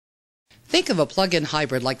Think of a plug-in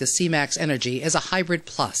hybrid like the C-Max Energi as a hybrid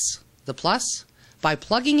plus. The plus? By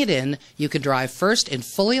plugging it in, you can drive first in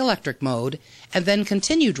fully electric mode and then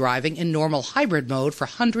continue driving in normal hybrid mode for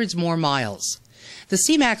hundreds more miles. The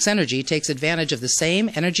C-Max Energi takes advantage of the same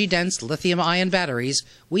energy-dense lithium-ion batteries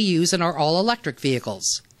we use in our all-electric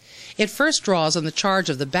vehicles. It first draws on the charge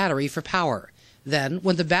of the battery for power. Then,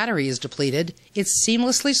 when the battery is depleted, it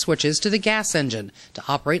seamlessly switches to the gas engine to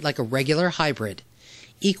operate like a regular hybrid.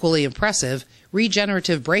 Equally impressive,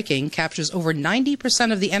 regenerative braking captures over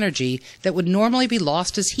 90% of the energy that would normally be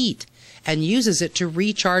lost as heat and uses it to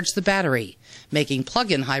recharge the battery, making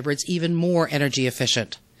plug-in hybrids even more energy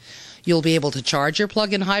efficient. You'll be able to charge your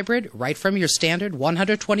plug-in hybrid right from your standard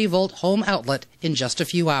 120-volt home outlet in just a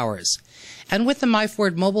few hours. And with the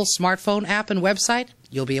MyFord mobile smartphone app and website,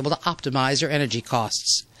 you'll be able to optimize your energy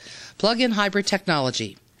costs. Plug-in hybrid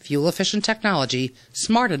technology, fuel-efficient technology,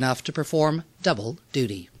 smart enough to perform double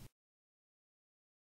duty.